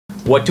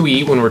What do we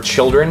eat when we're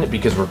children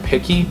because we're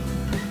picky,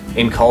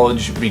 in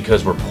college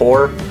because we're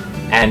poor,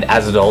 and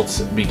as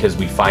adults because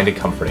we find it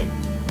comforting?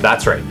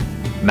 That's right,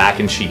 mac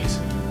and cheese.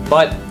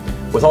 But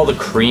with all the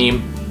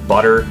cream,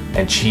 butter,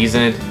 and cheese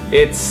in it,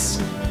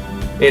 it's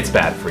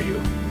bad for you.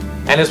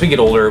 And as we get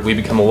older, we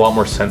become a lot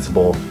more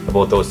sensible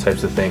about those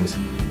types of things.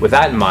 With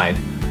that in mind,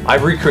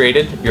 I've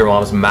recreated your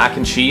mom's mac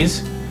and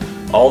cheese,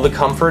 all the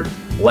comfort,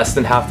 less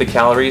than half the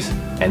calories,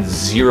 and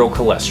 0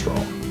 cholesterol.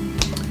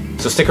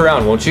 So stick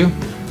around, won't you?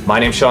 My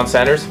name's Shaun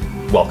Sanders.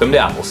 Welcome to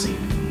Appleseed.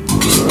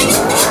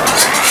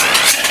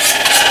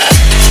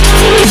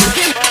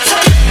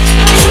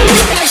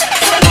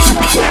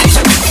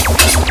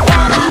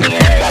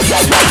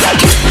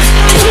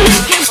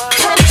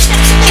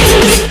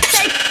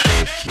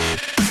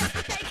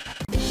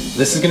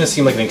 This is going to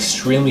seem like an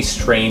extremely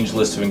strange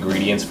list of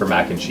ingredients for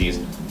mac and cheese,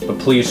 but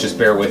please just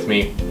bear with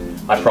me.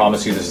 I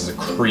promise you this is a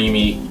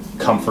creamy,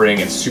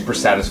 comforting, and super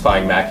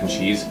satisfying mac and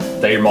cheese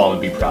that your mom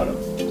would be proud of.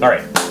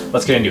 Alright,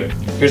 let's get into it.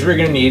 Here's what you're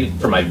going to need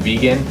for my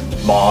vegan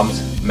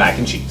mom's mac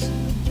and cheese.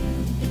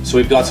 So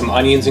we've got some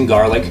onions and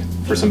garlic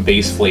for some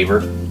base flavor.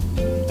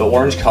 The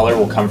orange color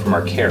will come from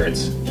our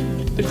carrots.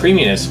 The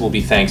creaminess will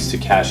be thanks to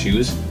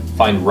cashews.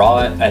 Find raw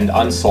and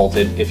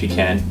unsalted if you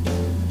can.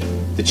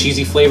 The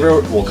cheesy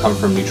flavor will come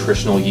from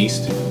nutritional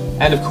yeast.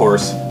 And of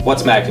course,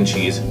 what's mac and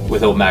cheese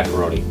without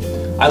macaroni?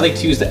 I like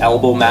to use the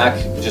elbow mac,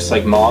 just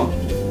like mom,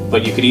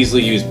 but you could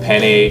easily use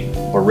penne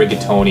or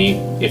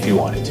rigatoni if you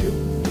wanted to.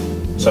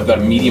 So I've got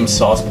a medium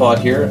sauce pot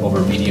here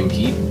over medium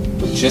heat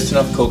with just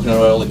enough coconut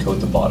oil to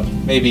coat the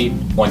bottom, maybe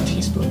 1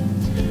 teaspoon.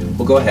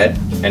 We'll go ahead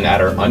and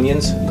add our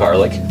onions,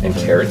 garlic, and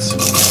carrots.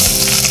 And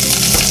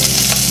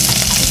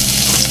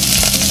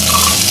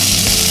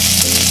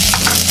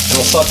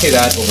we'll saute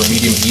that over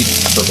medium heat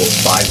for about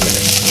 5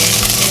 minutes.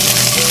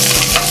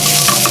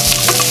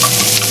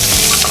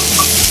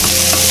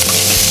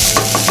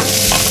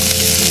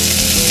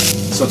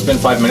 So it's been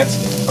 5 minutes.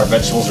 Our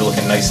vegetables are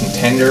looking nice and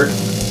tender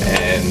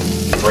and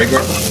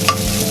fragrant.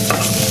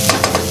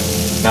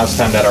 Now it's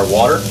time to add our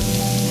water.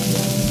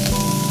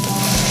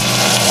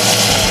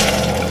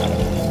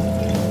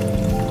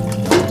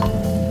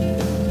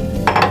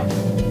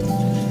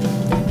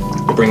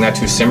 We'll bring that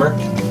to a simmer,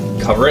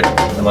 cover it,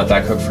 and let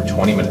that cook for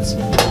 20 minutes.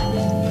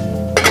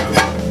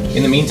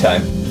 In the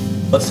meantime,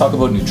 let's talk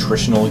about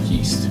nutritional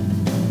yeast.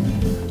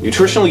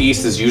 Nutritional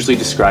yeast is usually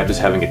described as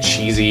having a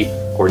cheesy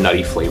or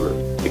nutty flavor.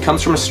 It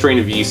comes from a strain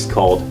of yeast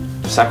called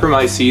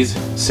Saccharomyces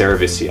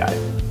cerevisiae.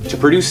 To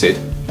produce it,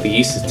 the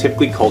yeast is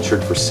typically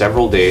cultured for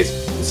several days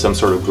in some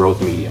sort of growth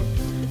medium,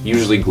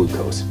 usually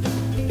glucose.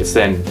 It's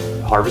then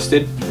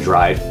harvested,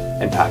 dried,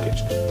 and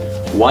packaged.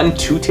 1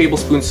 2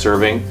 tablespoon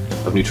serving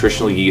of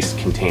nutritional yeast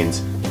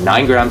contains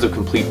 9 grams of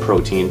complete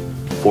protein,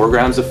 4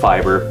 grams of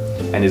fiber,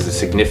 and is a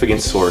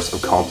significant source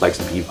of complex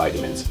B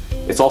vitamins.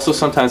 It's also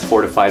sometimes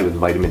fortified with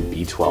vitamin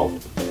B12.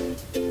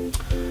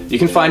 You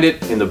can find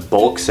it in the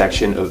bulk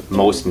section of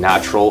most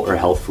natural or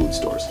health food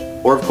stores,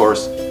 or of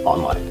course,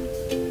 online.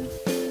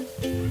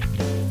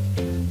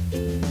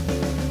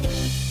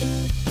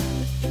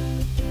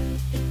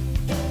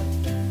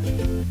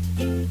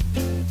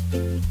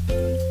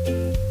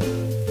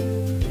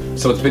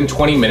 So it's been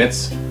 20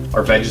 minutes,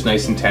 our veg is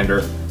nice and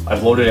tender.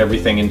 I've loaded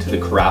everything into the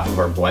carafe of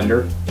our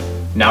blender.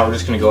 Now we're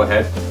just going to go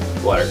ahead,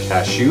 we'll add our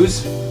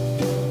cashews,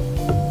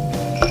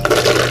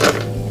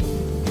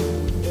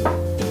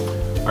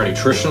 our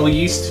nutritional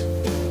yeast,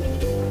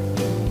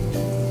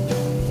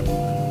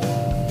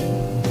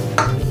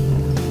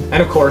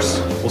 and of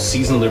course, we'll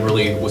season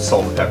liberally with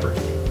salt and pepper.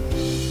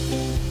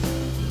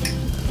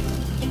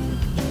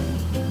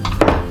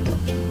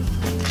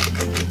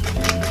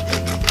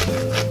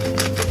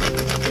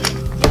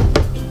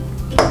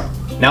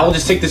 Now we'll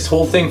just take this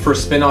whole thing for a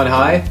spin on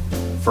high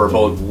for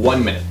about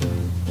 1 minute.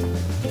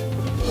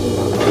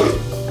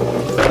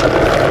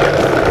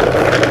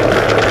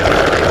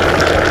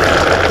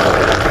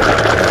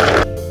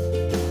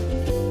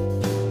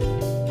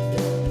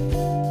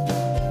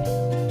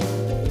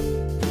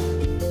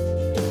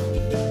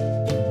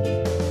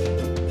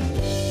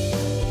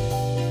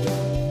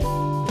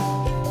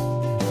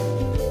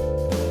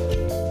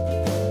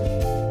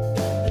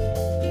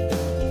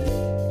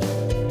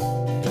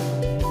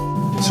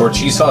 So our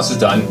cheese sauce is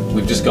done.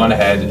 We've just gone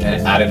ahead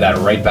and added that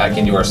right back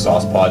into our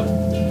sauce pot.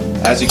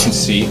 As you can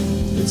see,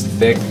 it's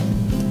thick,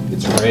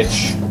 it's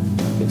rich,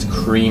 it's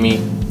creamy,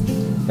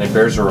 and it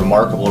bears a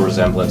remarkable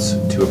resemblance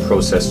to a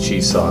processed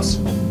cheese sauce.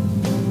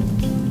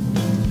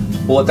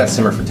 We'll let that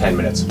simmer for 10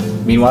 minutes.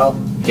 Meanwhile,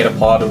 get a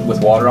pot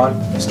with water on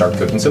and start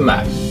cooking some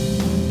mac.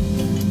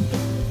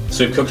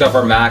 So we've cooked up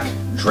our mac,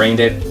 drained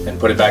it, and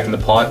put it back in the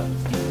pot.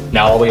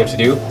 Now all we have to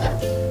do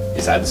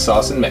is add the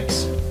sauce and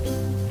mix.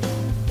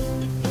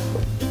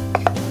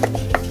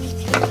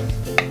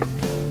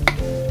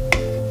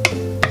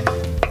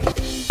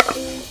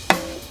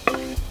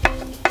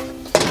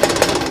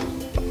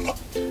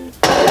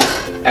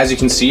 As you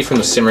can see from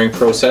the simmering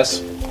process,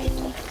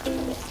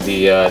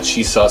 the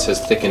cheese sauce has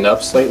thickened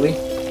up slightly.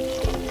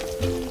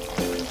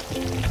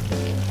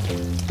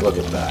 Look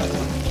at that.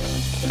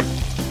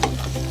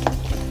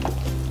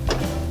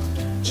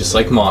 just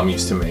like Mom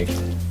used to make.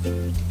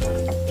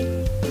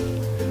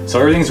 So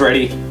everything's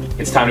ready,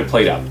 it's time to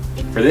plate up.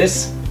 For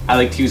this, I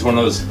like to use one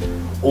of those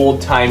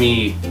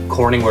old-timey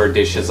Corningware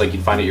dishes like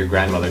you'd find at your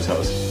grandmother's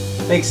house.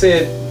 Makes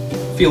it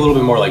feel a little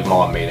bit more like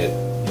Mom made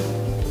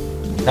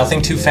it.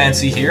 Nothing too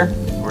fancy here.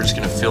 We're just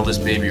gonna fill this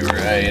baby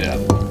right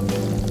up.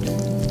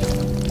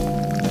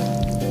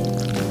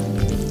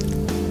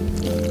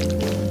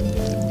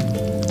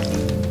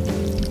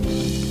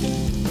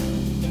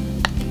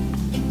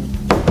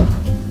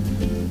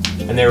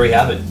 And there we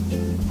have it.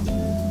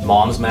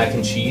 Mom's mac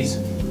and cheese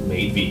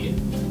made vegan.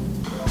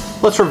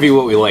 Let's review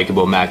what we like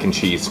about mac and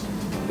cheese.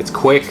 It's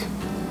quick,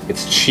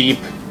 it's cheap,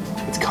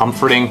 it's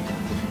comforting,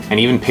 and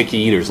even picky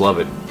eaters love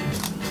it.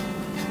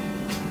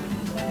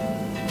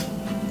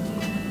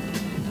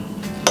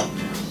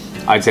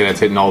 I'd say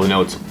that's hitting all the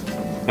notes.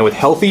 And with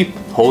healthy,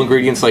 whole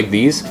ingredients like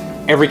these,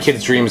 every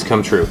kid's dreams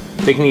come true.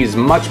 They can eat as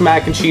much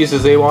mac and cheese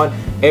as they want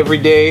every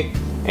day,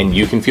 and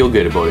you can feel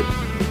good about it.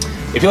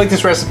 If you like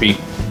this recipe,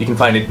 you can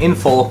find it in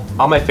full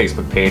on my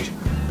Facebook page.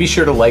 Be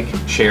sure to like,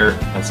 share,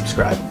 and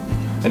subscribe.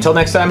 Until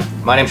next time,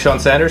 my name's Shaun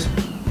Sanders,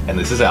 and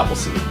this is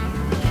Appleseed.